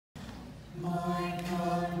My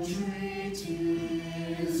country,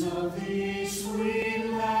 'tis of thee, sweet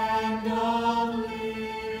land of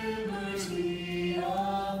liberty,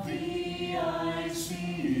 of thee I sing.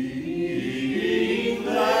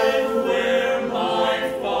 Land where my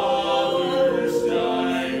fathers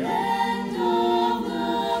died, land of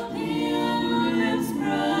the pilgrims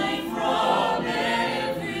bright, from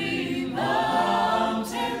every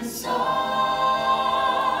mountain side.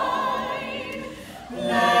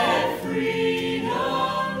 Let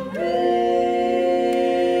freedom reign.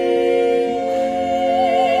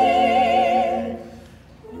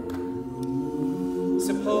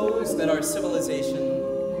 Suppose that our civilization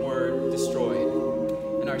were destroyed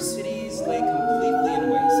and our cities lay completely in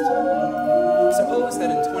waste. Suppose that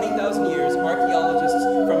in 20,000 years, archaeologists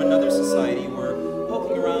from another society were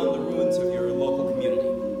poking around the ruins of your local community.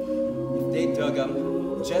 If they dug up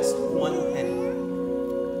just one penny,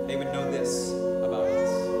 they would know this about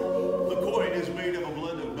us. The coin is made of a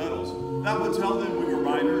blend of metals. That would tell them we were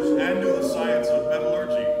miners and knew the science of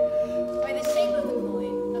metallurgy. By the shape of the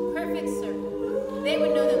coin, a perfect circle, they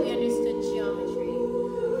would know that we understood geometry.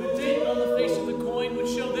 The date on the face of the coin would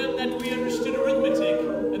show them that we understood arithmetic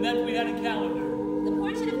and that we had a calendar. The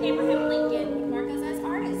portrait of Abraham Lincoln would mark us as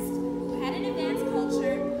artists who had an advanced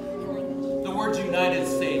culture and language. The word United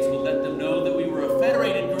States would let them know that we were a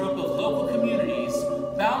federated group of local communities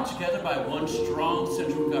bound together by one strong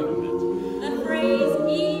central government. The phrase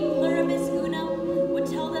 "e pluribus unum" would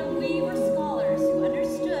tell them we were scholars who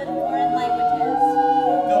understood foreign languages.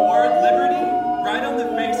 The word liberty, right on the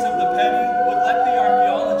face of the penny, would let the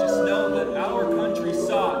archaeologists know that our country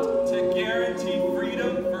sought to guarantee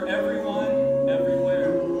freedom for everyone,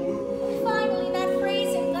 everywhere. Finally, that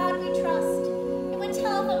phrase "in God we trust," it would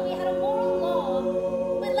tell them we had a moral law. It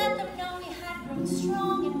would let them know we had grown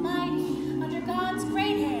strong and mighty under God's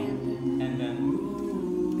great hand. And then,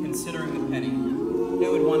 considering the penny, they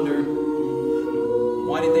would wonder,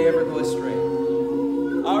 why did they ever go astray?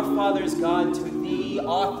 Our fathers, God, to thee,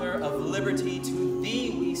 author of liberty, to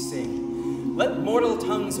thee we sing. Let mortal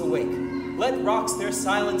tongues awake. Let rocks their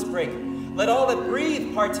silence break. Let all that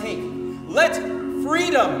breathe partake. Let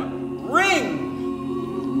freedom ring!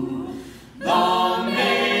 Long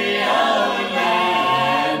may